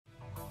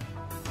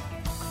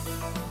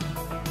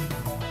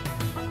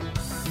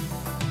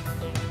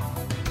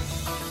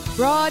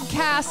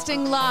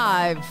Broadcasting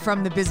live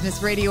from the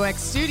Business Radio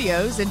X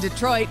studios in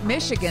Detroit,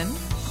 Michigan,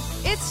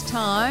 it's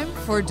time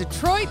for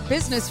Detroit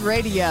Business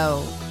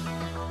Radio.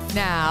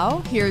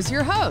 Now, here's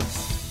your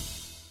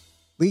host.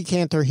 Lee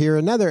Cantor here,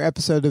 another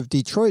episode of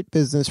Detroit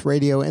Business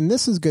Radio, and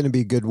this is going to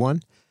be a good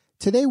one.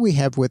 Today we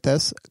have with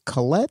us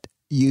Colette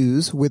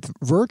Hughes with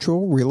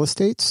Virtual Real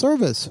Estate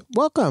Service.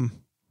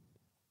 Welcome.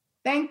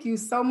 Thank you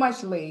so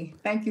much, Lee.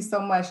 Thank you so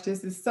much.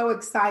 This is so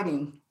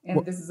exciting,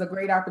 and this is a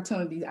great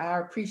opportunity. I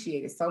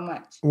appreciate it so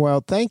much.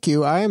 Well, thank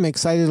you. I am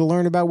excited to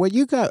learn about what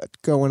you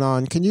got going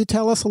on. Can you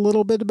tell us a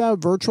little bit about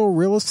Virtual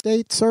Real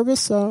Estate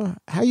Service?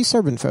 How you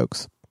serving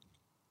folks?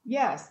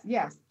 Yes.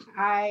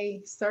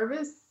 I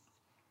service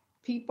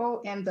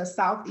people in the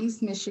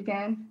Southeast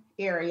Michigan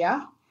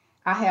area.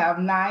 I have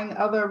 9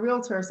 other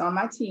realtors on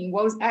my team.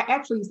 Well,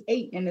 it's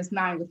 8, and it's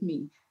 9 with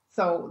me.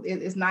 So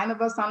it's 9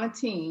 of us on a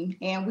team,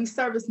 and we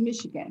service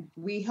Michigan.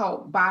 We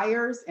help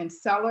buyers and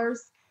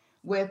sellers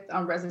with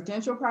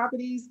residential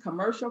properties,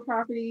 commercial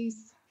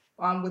properties,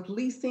 with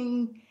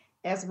leasing,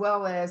 as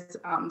well as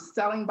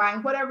selling,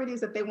 buying, whatever it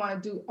is that they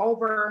want to do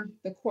over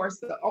the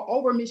course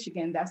over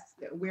Michigan.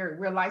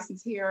 We're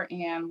licensed here,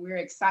 and we're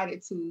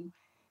excited to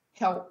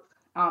help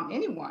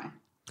anyone.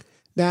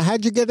 Now,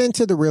 how'd you get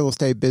into the real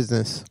estate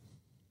business?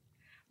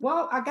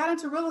 Well, I got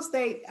into real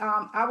estate.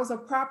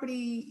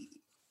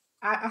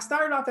 I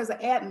started off as an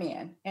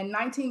admin in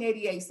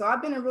 1988. So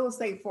I've been in real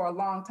estate for a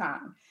long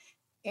time.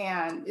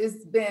 And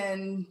it's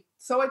been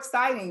so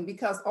exciting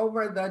because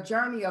over the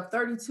journey of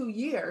 32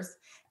 years,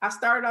 I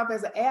started off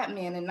as an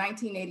admin in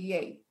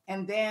 1988.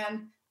 And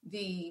then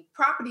the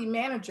property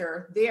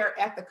manager there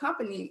at the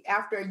company,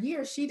 after a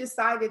year, she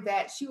decided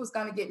that she was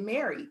going to get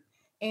married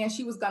and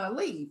she was going to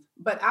leave.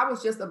 But I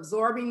was just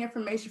absorbing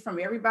information from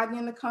everybody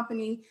in the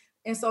company.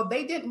 And so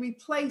they didn't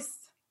replace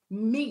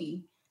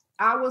me.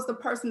 I was the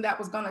person that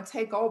was going to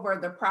take over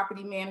the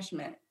property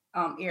management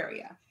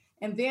area.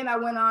 And then I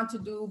went on to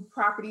do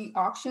property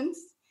auctions.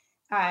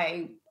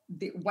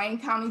 Wayne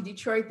County,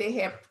 Detroit, they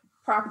had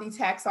property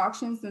tax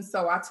auctions. And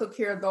so I took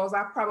care of those.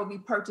 I probably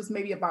purchased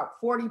maybe about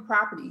 40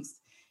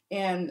 properties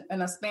in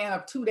a span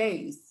of 2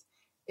 days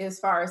as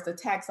far as the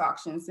tax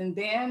auctions. And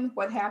then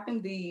what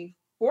happened, the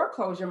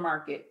foreclosure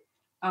market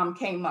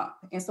came up.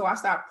 And so I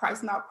started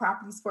pricing out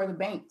properties for the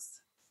banks,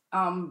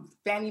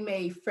 Fannie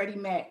Mae, Freddie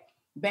Mac,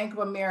 Bank of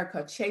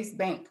America, Chase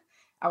Bank.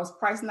 I was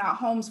pricing out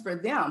homes for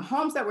them.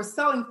 Homes that were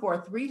selling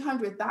for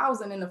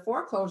 $300,000 in the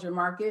foreclosure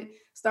market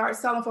started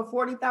selling for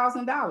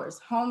 $40,000.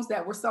 Homes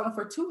that were selling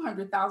for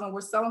 $200,000 were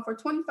selling for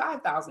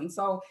 $25,000.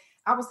 So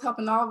I was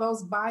helping all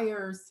those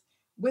buyers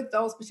with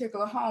those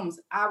particular homes.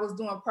 I was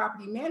doing a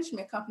property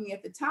management company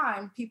at the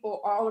time.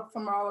 People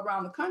from all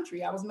around the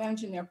country, I was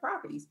managing their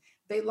properties.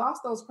 They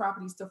lost those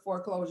properties to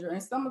foreclosure,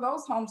 and some of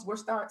those homes were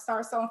started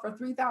selling for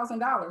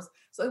 $3,000.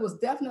 So it was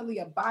definitely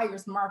a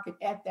buyer's market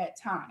at that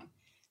time.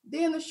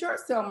 Then the short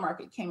sale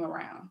market came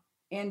around,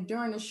 and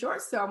during the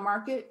short sale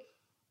market,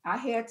 I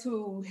had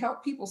to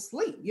help people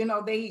sleep. You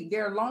know,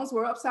 their loans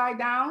were upside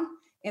down,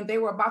 and they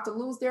were about to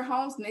lose their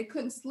homes, and they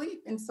couldn't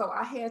sleep, and so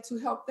I had to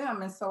help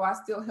them. And so I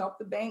still helped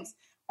the banks,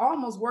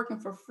 almost working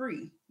for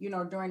free,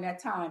 during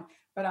that time.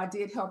 But I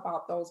did help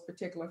out those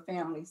particular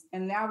families.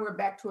 And now we're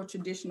back to a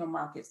traditional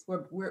market.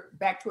 We're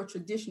back to a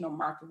traditional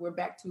market. We're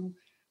back to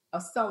a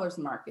seller's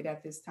market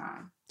at this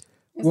time.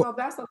 And so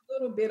that's a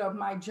little bit of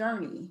my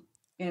journey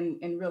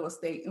in real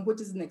estate, and which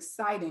is an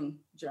exciting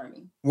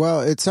journey.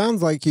 Well, it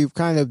sounds like you've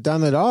kind of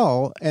done it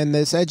all. And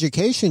this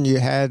education you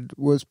had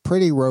was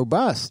pretty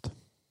robust.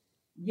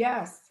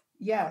 Yes,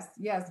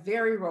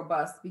 very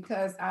robust,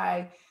 because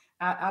I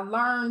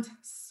learned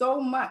so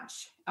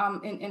much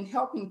in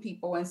helping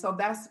people. And so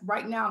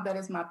right now, that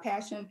is my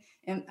passion,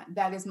 and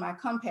that is my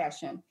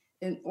compassion,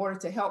 in order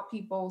to help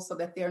people so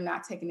that they're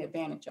not taken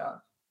advantage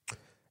of.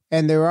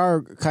 And there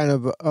are kind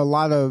of a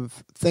lot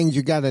of things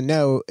you got to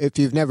know if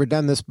you've never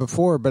done this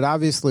before, but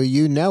obviously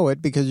you know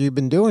it because you've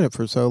been doing it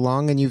for so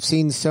long and you've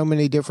seen so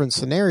many different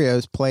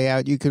scenarios play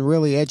out. You can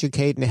really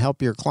educate and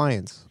help your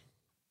clients.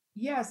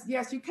 Yes.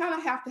 You kind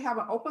of have to have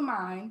an open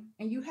mind,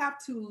 and you have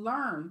to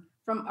learn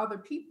from other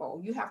people.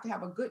 You have to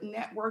have a good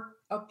network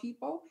of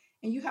people,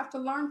 and you have to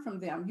learn from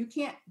them. You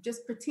can't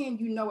just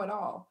pretend you know it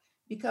all,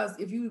 because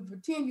if you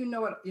pretend you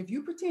know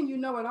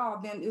it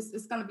all, then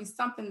it's going to be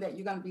something that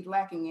you're going to be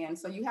lacking in.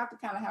 So you have to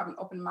kind of have an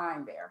open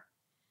mind there.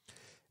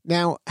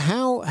 Now,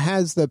 how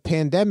has the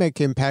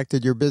pandemic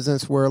impacted your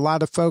business, where a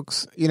lot of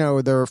folks,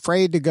 they're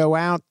afraid to go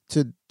out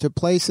to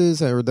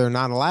places, or they're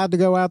not allowed to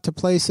go out to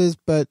places,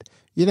 but,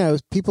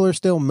 people are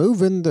still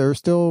moving, they're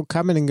still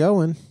coming and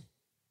going?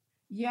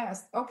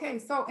 Yes. Okay.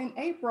 So in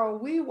April,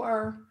 we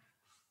were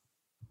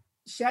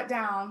shut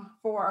down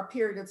for a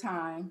period of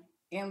time,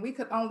 and we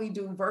could only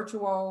do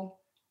virtual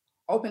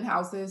open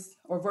houses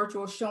or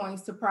virtual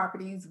showings to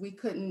properties.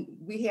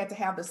 We had to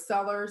have the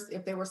sellers,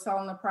 if they were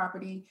selling the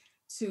property,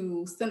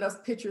 to send us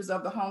pictures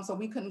of the home, so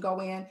we couldn't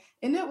go in.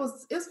 And it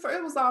was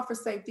all for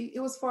safety. It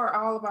was for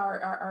all of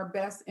our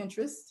best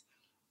interests.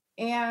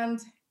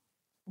 And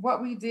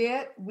what we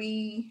did,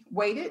 we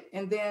waited,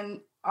 and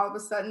then all of a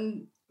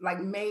sudden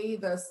like May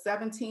the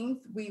 17th,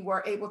 we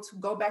were able to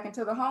go back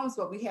into the homes,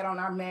 but we had on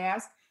our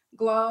masks,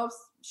 gloves,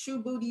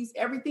 shoe booties,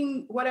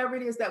 everything, whatever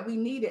it is that we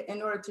needed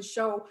in order to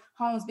show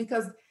homes,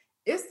 because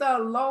it's a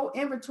low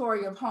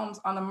inventory of homes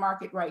on the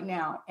market right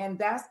now. And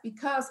that's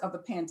because of the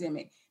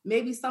pandemic.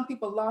 Maybe some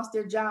people lost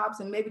their jobs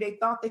and maybe they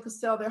thought they could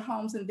sell their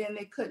homes and then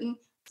they couldn't.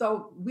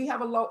 So we have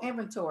a low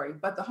inventory,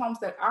 but the homes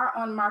that are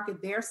on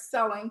market, they're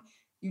selling.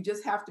 You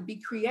just have to be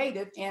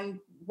creative. And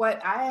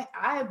what I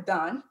have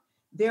done,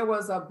 there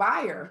was a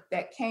buyer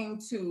that came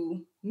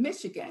to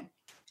Michigan.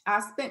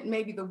 I spent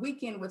maybe the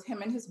weekend with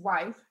him and his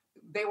wife.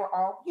 They were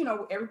all,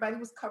 everybody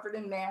was covered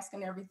in masks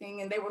and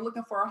everything, and they were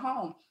looking for a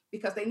home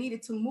because they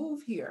needed to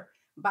move here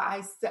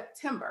by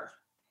September.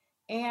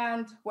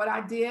 And what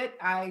I did,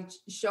 I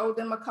showed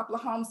them a couple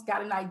of homes,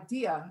 got an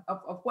idea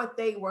of what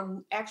they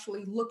were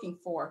actually looking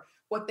for,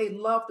 what they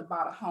loved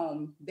about a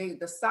home,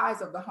 the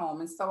size of the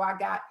home. And so I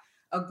got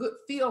a good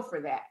feel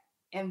for that.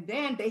 And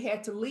then they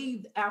had to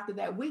leave after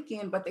that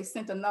weekend, but they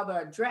sent another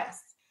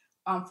address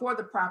for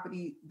the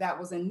property that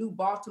was in New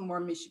Baltimore,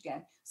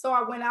 Michigan. So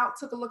I went out,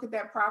 took a look at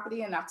that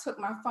property, and I took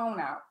my phone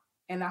out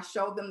and I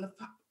showed them the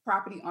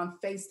property on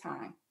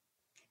FaceTime.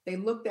 They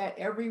looked at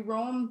every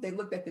room. They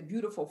looked at the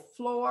beautiful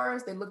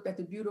floors. They looked at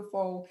the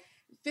beautiful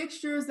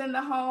fixtures in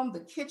the home.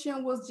 The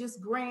kitchen was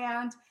just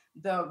grand.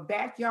 The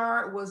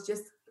backyard was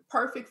just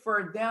perfect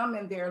for them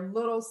and their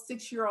little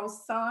 6-year-old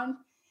son.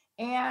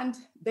 And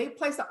they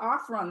placed an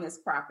offer on this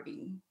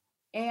property.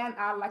 And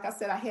like I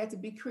said, I had to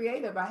be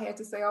creative. I had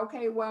to say,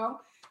 okay,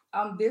 well,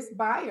 this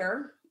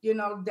buyer,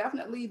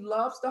 definitely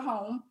loves the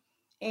home,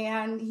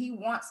 and he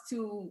wants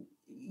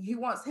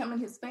him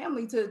and his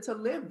family to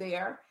live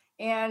there.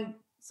 And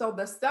so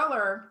the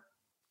seller,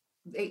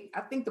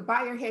 I think the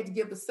buyer had to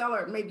give the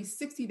seller maybe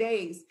 60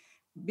 days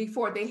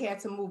before they had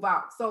to move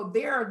out. So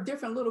there are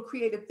different little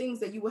creative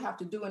things that you will have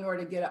to do in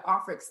order to get an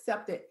offer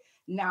accepted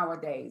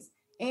nowadays.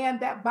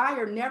 And that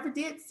buyer never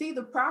did see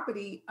the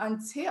property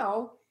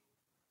until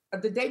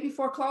the day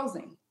before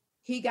closing.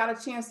 He got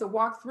a chance to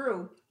walk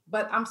through,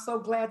 but I'm so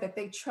glad that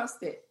they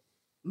trusted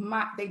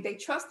they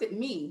trusted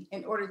me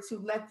in order to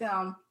let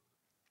them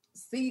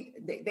see.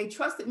 They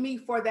trusted me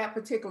for that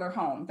particular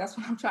home. That's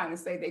what I'm trying to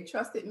say. They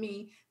trusted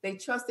me. They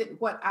trusted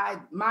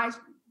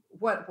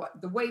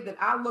the way that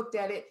I looked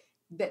at it,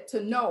 that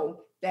to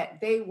know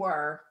that they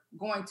were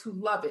going to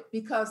love it,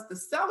 because the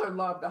seller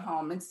loved the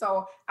home. And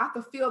so I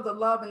could feel the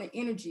love and the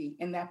energy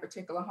in that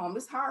particular home.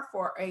 It's hard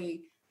for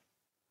a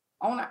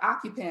owner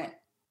occupant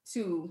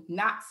to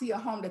not see a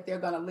home that they're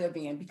going to live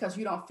in because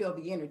you don't feel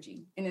the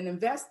energy. And an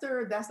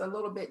investor, that's a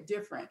little bit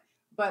different.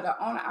 But an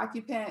owner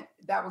occupant,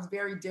 that was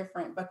very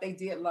different. But they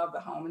did love the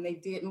home and they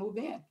did move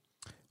in.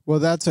 Well,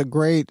 that's a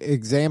great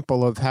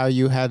example of how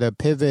you had to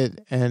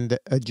pivot and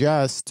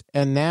adjust.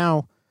 And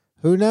now,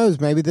 who knows,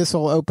 maybe this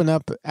will open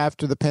up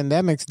after the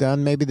pandemic's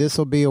done. Maybe this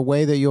will be a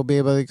way that you'll be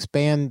able to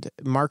expand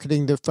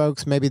marketing to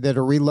folks maybe that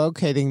are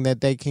relocating,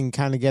 that they can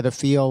kind of get a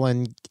feel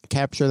and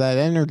capture that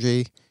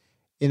energy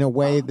in a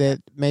way that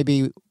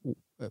maybe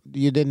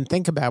you didn't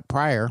think about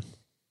prior.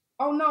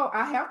 Oh, no,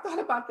 I have thought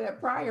about that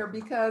prior,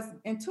 because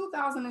in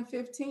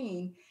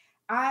 2015,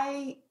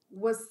 I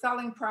was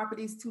selling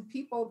properties to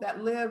people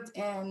that lived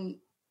in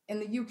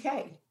the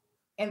UK,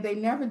 and they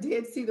never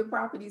did see the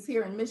properties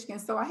here in Michigan.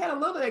 So I had a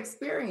little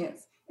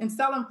experience in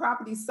selling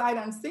properties sight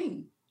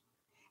unseen.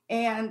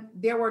 And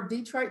there were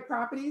Detroit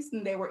properties,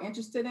 and they were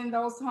interested in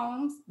those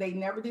homes. They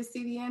never did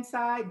see the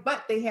inside,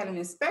 but they had an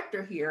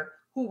inspector here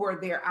who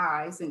were their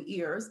eyes and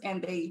ears,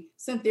 and they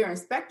sent their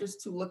inspectors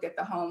to look at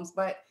the homes.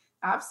 But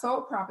I've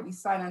sold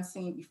properties sight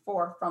unseen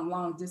before from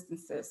long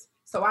distances.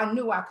 So I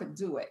knew I could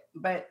do it,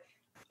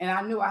 and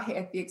I knew I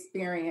had the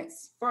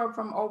experience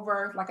from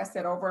over, like I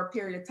said, over a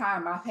period of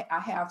time. I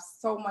have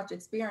so much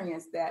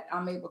experience that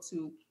I'm able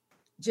to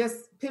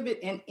just pivot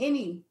in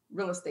any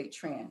real estate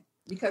trend,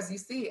 because you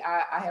see,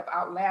 I have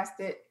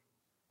outlasted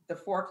the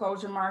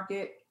foreclosure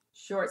market,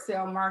 short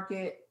sale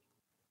market,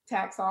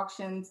 tax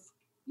auctions,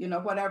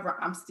 whatever.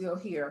 I'm still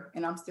here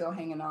and I'm still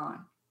hanging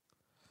on.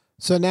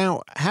 So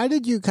now, how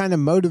did you kind of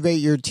motivate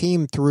your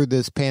team through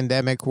this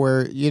pandemic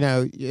where,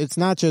 it's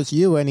not just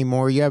you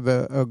anymore? You have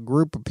a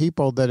group of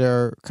people that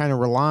are kind of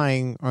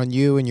relying on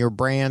you and your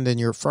brand and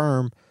your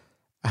firm.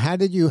 How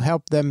did you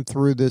help them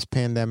through this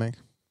pandemic?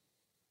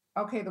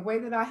 Okay, the way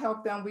that I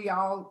helped them, we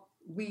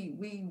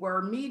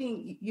were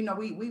meeting,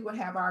 we would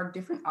have our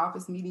different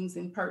office meetings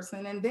in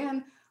person. And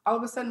then all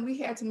of a sudden we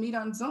had to meet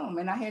on Zoom,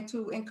 and I had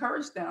to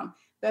encourage them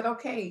that,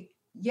 okay,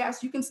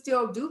 yes, you can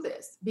still do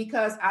this,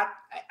 because I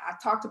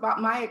talked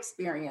about my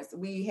experience.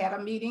 We had a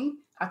meeting.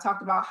 I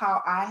talked about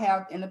how I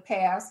have in the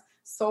past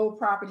sold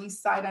properties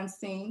sight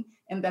unseen,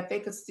 and that they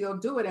could still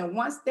do it. And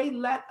once they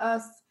let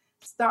us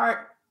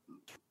start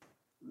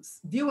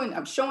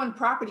showing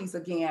properties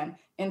again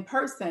in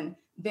person,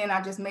 then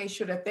I just made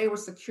sure that they were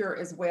secure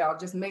as well.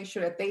 Just made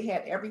sure that they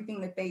had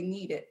everything that they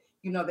needed.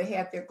 They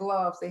had their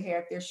gloves, they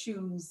had their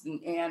shoes,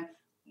 and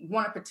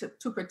want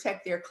to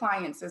protect their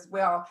clients as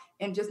well,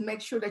 and just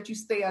make sure that you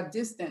stay a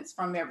distance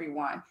from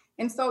everyone.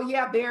 And so,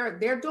 yeah,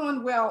 they're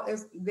doing well.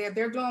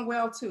 They're doing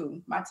well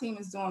too. My team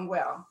is doing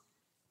well.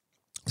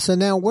 So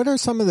now, what are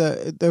some of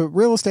the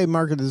real estate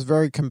market is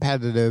very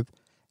competitive.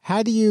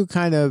 How do you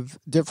kind of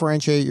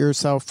differentiate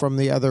yourself from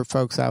the other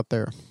folks out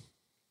there?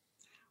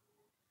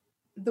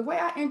 The way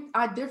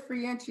I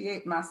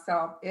differentiate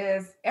myself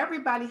is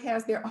everybody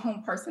has their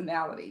own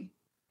personality.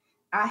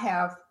 I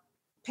have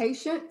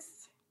patience,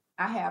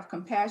 I have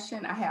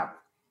compassion, I have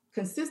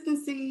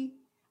consistency.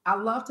 I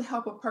love to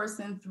help a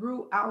person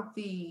throughout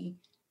the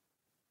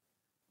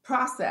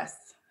process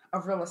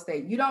of real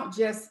estate. You don't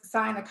just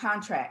sign a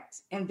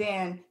contract and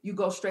then you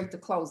go straight to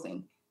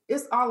closing.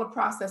 It's all a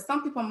process.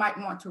 Some people might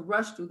want to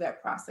rush through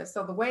that process.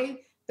 So the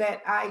way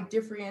that I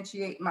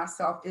differentiate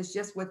myself is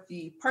just with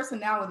the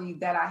personality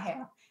that I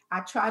have.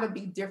 I try to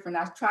be different.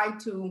 I try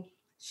to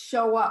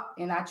show up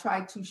and I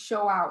try to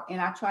show out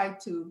and I try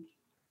to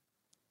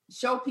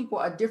show people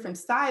a different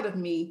side of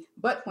me.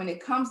 But when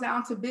it comes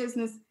down to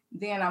business,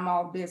 then I'm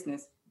all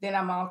business. Then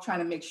I'm all trying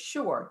to make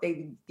sure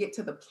they get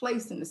to the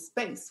place and the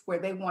space where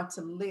they want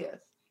to live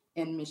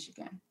in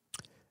Michigan.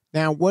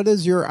 Now, what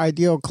is your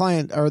ideal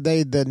client? Are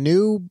they the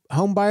new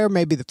home buyer,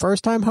 maybe the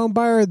first-time home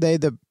buyer? Are they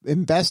the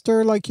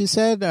investor, like you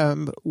said?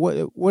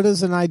 What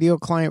is an ideal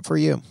client for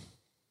you?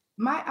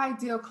 My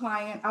ideal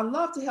client, I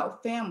love to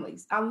help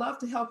families. I love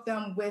to help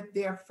them with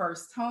their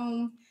first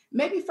home.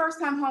 Maybe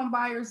first-time home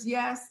buyers,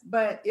 yes,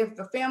 but if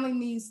the family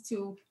needs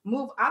to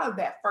move out of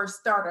that first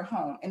starter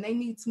home and they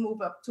need to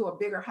move up to a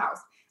bigger house,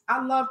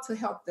 I love to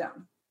help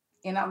them.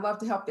 And I love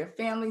to help their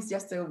families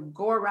just to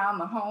go around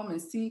the home and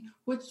see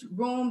which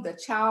room the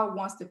child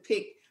wants to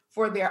pick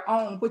for their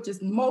own, which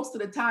is most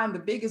of the time the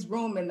biggest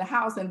room in the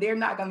house, and they're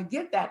not going to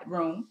get that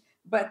room,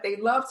 but they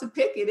love to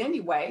pick it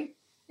anyway.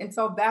 And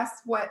so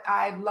that's what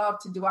I love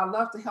to do. I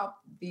love to help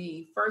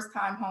the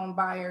first-time home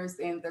buyers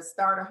and the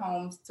starter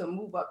homes to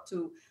move up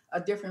to a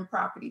different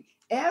property,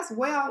 as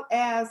well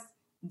as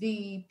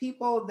the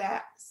people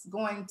that's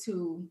going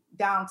to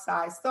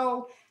downsize.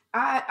 So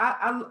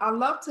I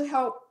love to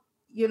help,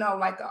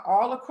 like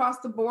all across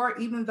the board,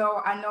 even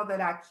though I know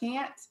that I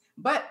can't.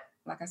 But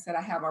like I said,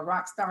 I have a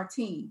rock star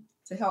team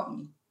to help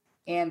me.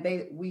 And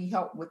we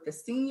help with the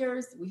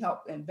seniors, we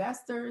help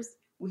investors,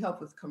 we help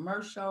with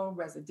commercial,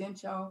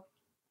 residential,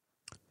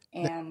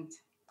 and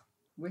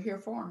we're here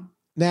for them.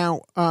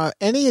 Now,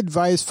 any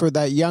advice for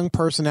that young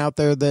person out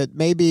there that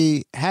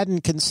maybe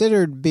hadn't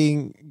considered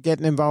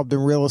getting involved in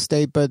real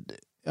estate, but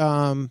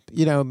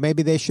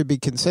maybe they should be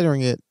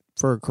considering it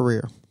for a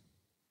career?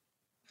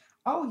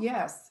 Oh,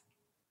 yes.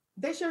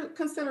 They should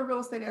consider real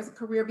estate as a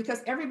career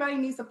because everybody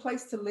needs a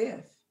place to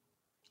live.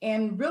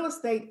 And real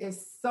estate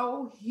is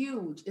so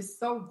huge, it's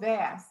so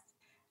vast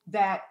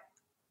that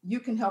you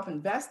can help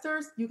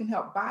investors, you can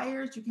help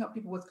buyers, you can help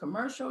people with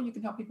commercial, you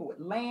can help people with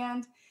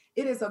land.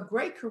 It is a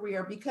great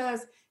career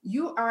because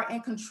you are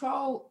in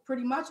control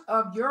pretty much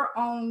of your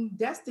own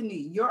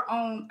destiny, your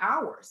own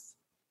hours.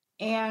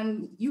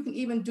 And you can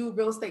even do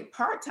real estate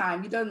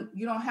part-time. You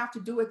don't have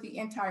to do it the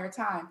entire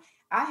time.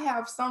 I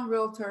have some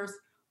realtors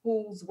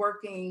who's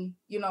working,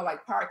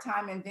 like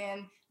part-time, and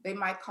then they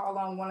might call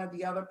on one of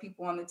the other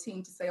people on the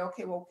team to say,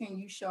 okay, well, can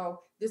you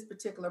show this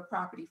particular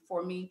property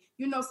for me?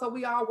 So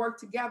we all work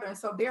together. And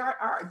so there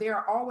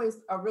are always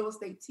a real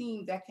estate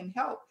team that can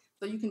help.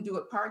 So you can do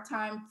it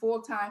part-time,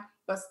 full-time,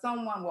 but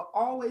someone will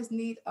always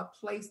need a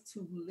place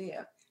to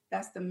live.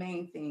 That's the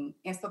main thing.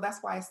 And so that's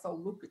why it's so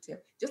lucrative.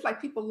 Just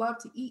like people love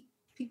to eat,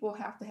 people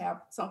have to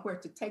have somewhere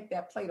to take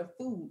that plate of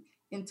food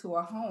into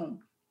a home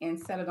and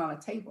set it on a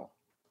table.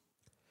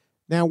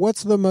 Now,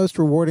 what's the most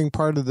rewarding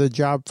part of the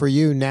job for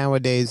you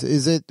nowadays?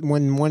 Is it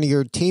when one of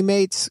your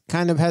teammates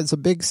kind of has a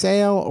big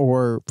sale,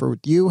 or for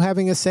you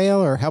having a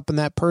sale, or helping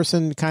that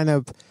person kind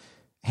of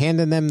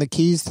handing them the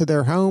keys to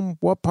their home?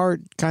 What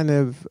part kind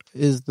of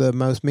is the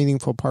most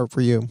meaningful part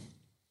for you?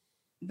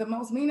 The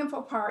most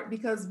meaningful part,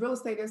 because real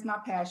estate is my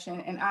passion,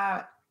 and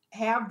I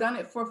have done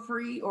it for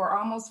free or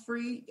almost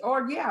free,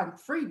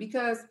 free,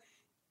 because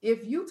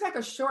if you take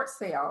a short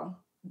sale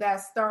that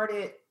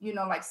started,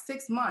 like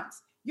 6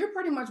 months, you're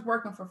pretty much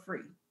working for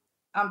free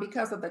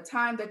because of the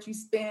time that you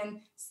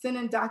spend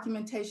sending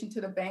documentation to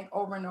the bank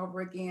over and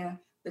over again,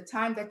 the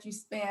time that you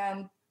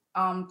spend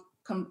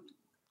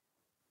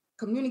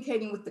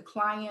communicating with the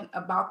client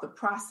about the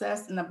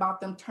process and about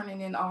them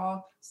turning in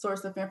all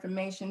sorts of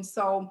information.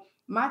 So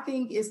my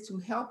thing is to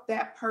help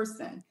that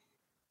person.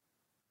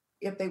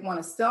 If they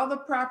want to sell the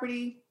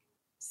property,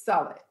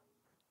 sell it.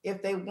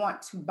 If they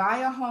want to buy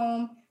a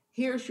home,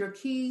 here's your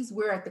keys.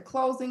 We're at the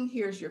closing.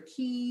 Here's your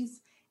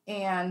keys.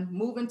 And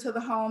move into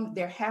the home.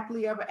 They're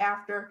happily ever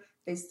after.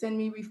 They send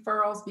me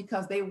referrals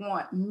because they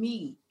want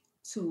me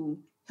to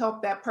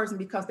help that person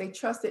because they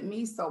trusted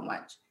me so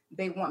much.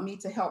 They want me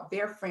to help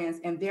their friends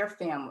and their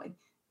family.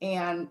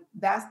 And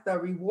that's the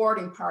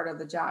rewarding part of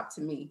the job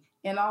to me.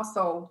 And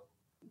also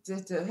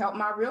to help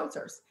my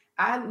realtors.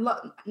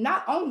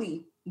 Not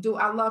only do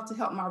I love to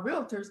help my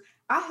realtors,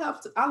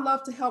 I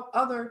love to help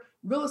other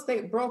real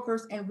estate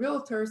brokers and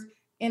realtors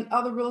in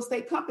other real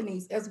estate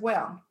companies as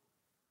well.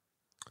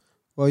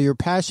 Well, your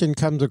passion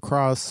comes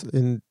across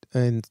in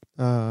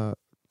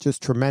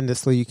just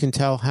tremendously. You can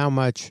tell how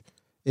much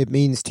it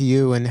means to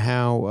you and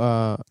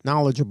how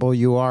knowledgeable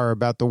you are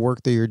about the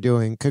work that you're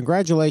doing.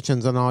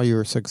 Congratulations on all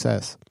your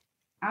success.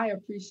 I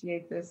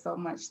appreciate this so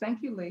much.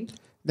 Thank you, Lee.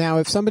 Now,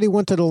 if somebody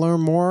wanted to learn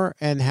more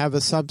and have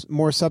a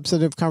more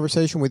substantive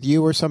conversation with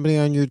you or somebody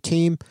on your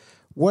team,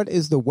 what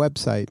is the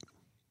website?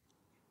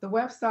 The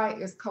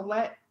website is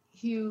Colette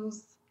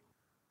Hughes.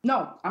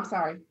 No, I'm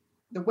sorry.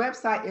 The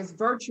website is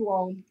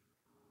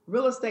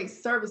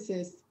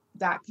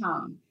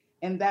virtualrealestateservices.com.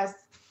 And that's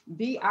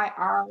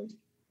VIRTUAL.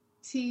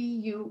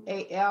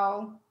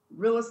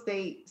 Real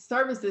estate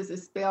services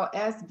is spelled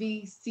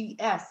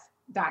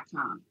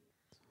SVCS.com.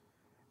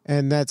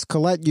 And that's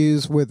Colette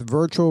Hughes with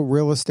Virtual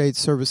Real Estate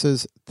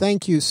Services.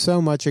 Thank you so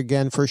much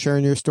again for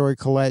sharing your story,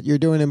 Colette. You're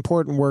doing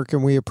important work,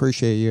 and we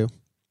appreciate you.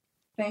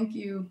 Thank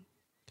you.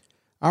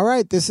 All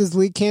right, this is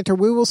Lee Cantor.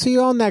 We will see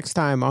you all next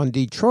time on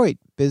Detroit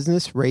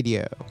Business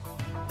Radio.